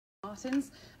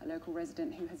Martins, a local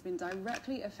resident who has been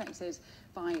directly affected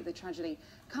by the tragedy.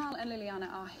 Carl and Liliana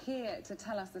are here to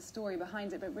tell us the story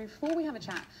behind it, but before we have a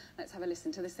chat, let's have a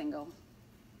listen to the single.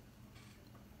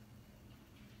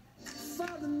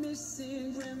 Father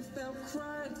missing, Grenfell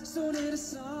cried, so did a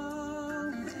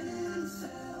song.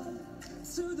 Grenfell.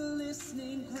 To the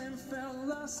listening, Grenfell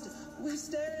lost. We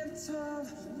stand tall,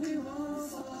 we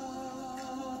won't fall.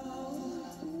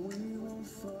 We won't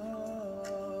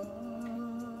fall.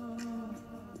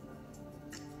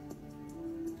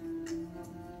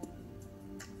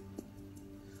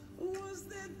 Was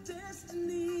there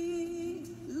destiny?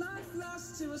 Life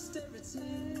lost to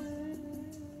austerity.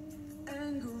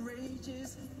 Anger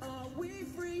rages, are we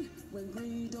free when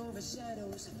greed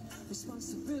overshadows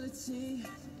responsibility?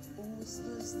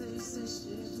 Whispers, they say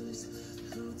shivers,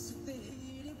 who took the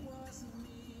heat? It wasn't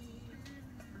me.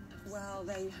 Well,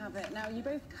 there you have it. Now, you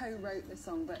both co-wrote the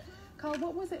song, but Carl,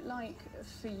 what was it like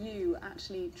for you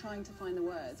actually trying to find the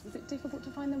words? Was it difficult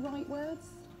to find the right words?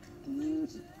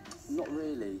 Not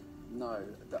really, no.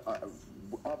 I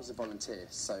was a volunteer,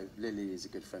 so Lily is a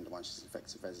good friend of mine. She's an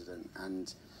affected resident,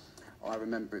 and I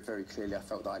remember it very clearly. I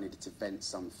felt that I needed to vent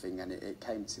something, and it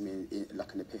came to me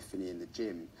like an epiphany in the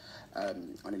gym. I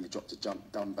nearly dropped a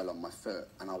dumbbell on my foot,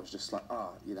 and I was just like,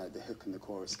 you know, the hook and the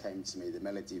chorus came to me, the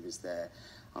melody was there,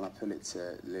 and I put it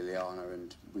to Liliana,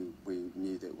 and we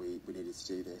knew that we needed to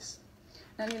do this.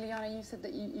 Now, Liliana, you said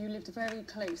that you lived very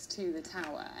close to the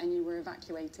tower, and you were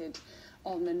evacuated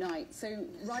on the night. So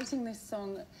writing this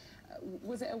song,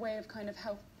 was it a way of kind of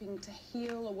helping to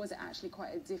heal, or was it actually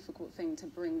quite a difficult thing to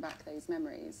bring back those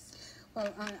memories?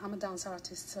 Well, I'm a dance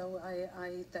artist, so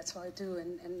that's what I do,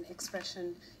 and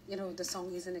expression, you know, the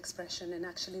song is an expression, and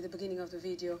actually the beginning of the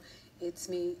video, it's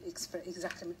me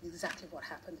exactly what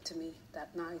happened to me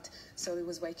that night. So it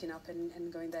was waking up and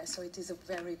going there, so it is a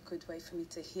very good way for me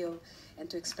to heal and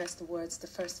to express the words. The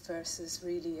first verses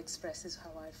really expresses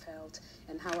how I felt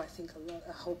and how I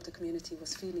hope the community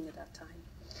was feeling at that time.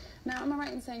 Now, am I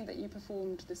right in saying that you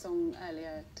performed the song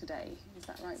earlier today? Is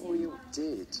that right? Or you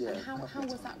did, yeah. And how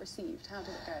was that received? How did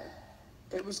it go?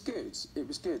 It was good. It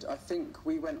was good. I think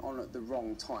we went on at the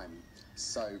wrong time.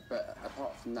 So, but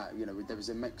apart from that, you know, there was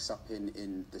a mix-up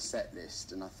in the set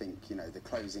list, and I think, you know, the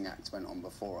closing act went on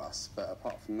before us. But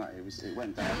apart from that, it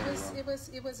went down very well.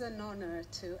 It was an honor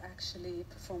to actually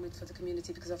perform it for the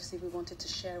community, because obviously we wanted to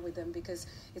share with them, because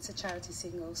it's a charity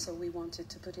single, so we wanted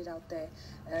to put it out there.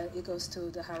 It goes to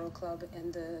the Harrow Club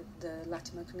and the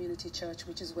Latimer Community Church,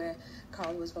 which is where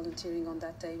Carl was volunteering on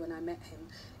that day when I met him.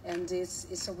 And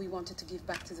so we wanted to give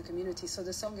back to the community. So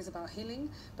the song is about healing,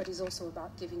 but it's also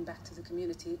about giving back to the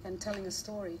community and telling a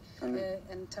story,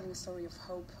 and telling a story of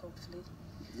hope, hopefully.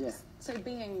 Yeah. So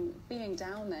being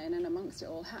down there and amongst it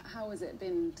all, how has it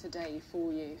been today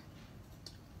for you?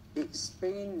 It's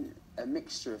been a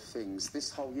mixture of things. This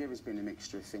whole year has been a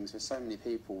mixture of things for so many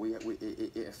people.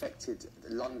 It affected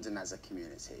London as a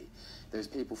community. There was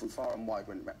people from far and wide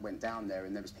went down there,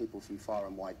 and there was people from far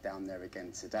and wide down there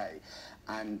again today.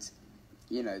 And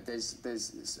you know,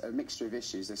 there's a mixture of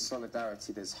issues. There's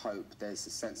solidarity, there's hope, there's a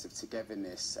sense of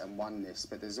togetherness and oneness,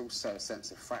 but there's also a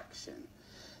sense of fraction.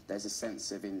 There's a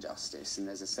sense of injustice, and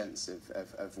there's a sense of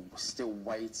still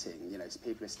waiting. You know,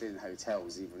 people are still in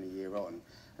hotels even a year on,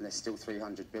 and there's still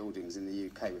 300 buildings in the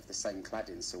UK with the same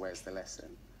cladding, so where's the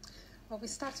lesson? Well, we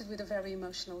started with a very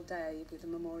emotional day with the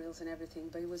memorials and everything,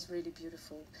 but it was really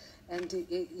beautiful. And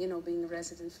you know, being a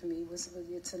resident for me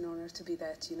it's an honor to be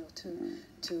that, you know, to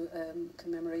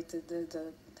commemorate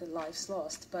the lives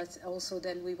lost. But also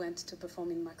then we went to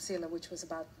perform in Maxilla, which was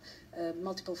about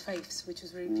multiple faiths, which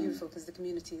was really beautiful, because the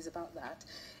community is about that.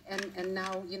 And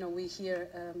now, you know, we hear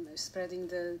spreading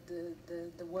the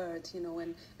word, you know,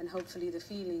 and hopefully the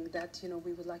feeling that, you know,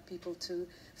 we would like people to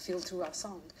feel through our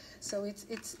song. So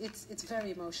it's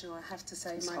very emotional, I have to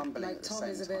say. My tongue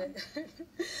is a bit,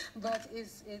 but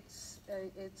it's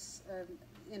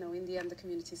you know, in the end the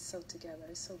community is so together.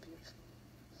 It's so beautiful.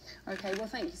 Okay, well,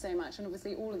 thank you so much. And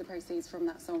obviously all of the proceeds from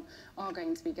that song are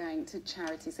going to be going to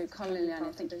charity. So Carl and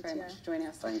Liliana, thank you very much for joining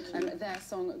us. Thank you. Their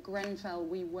song, Grenfell,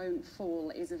 We Won't Fall,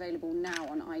 is available now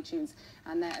on iTunes.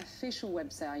 And their official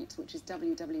website, which is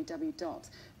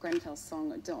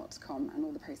www.grenfellsong.com. And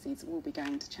all the proceeds will be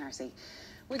going to charity.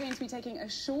 We're going to be taking a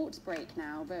short break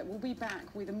now, but we'll be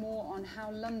back with more on how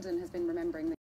London has been remembering the